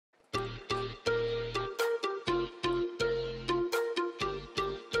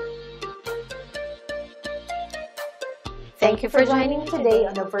Thank you for joining me today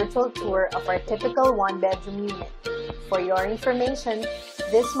on a virtual tour of our typical one-bedroom unit. For your information,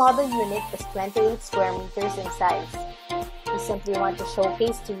 this model unit is 28 square meters in size. We simply want to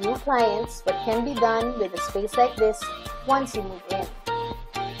showcase to you clients what can be done with a space like this once you move in.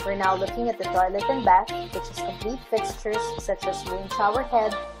 We're now looking at the toilet and bath, which is complete fixtures such as rain shower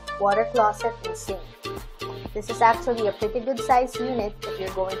head, water closet, and sink. This is actually a pretty good size unit if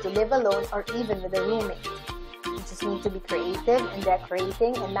you're going to live alone or even with a roommate. You just need to be creative in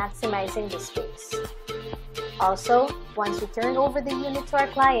decorating and maximizing the space. Also, once we turn over the unit to our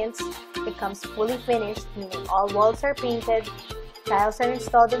clients, it comes fully finished, meaning all walls are painted, tiles are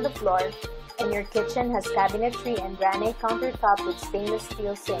installed on the floor, and your kitchen has cabinetry and granite countertop with stainless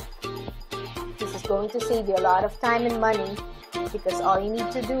steel sink. This is going to save you a lot of time and money because all you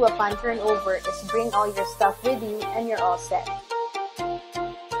need to do upon turnover is bring all your stuff with you and you're all set.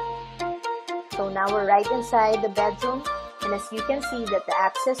 So now we're right inside the bedroom, and as you can see that the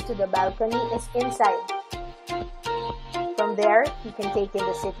access to the balcony is inside. From there, you can take in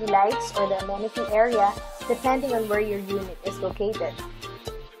the city lights or the amenity area depending on where your unit is located.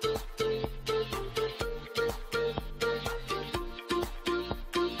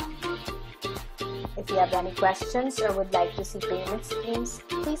 If you have any questions or would like to see payment schemes,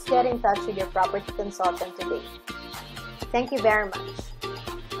 please get in touch with your property consultant today. Thank you very much.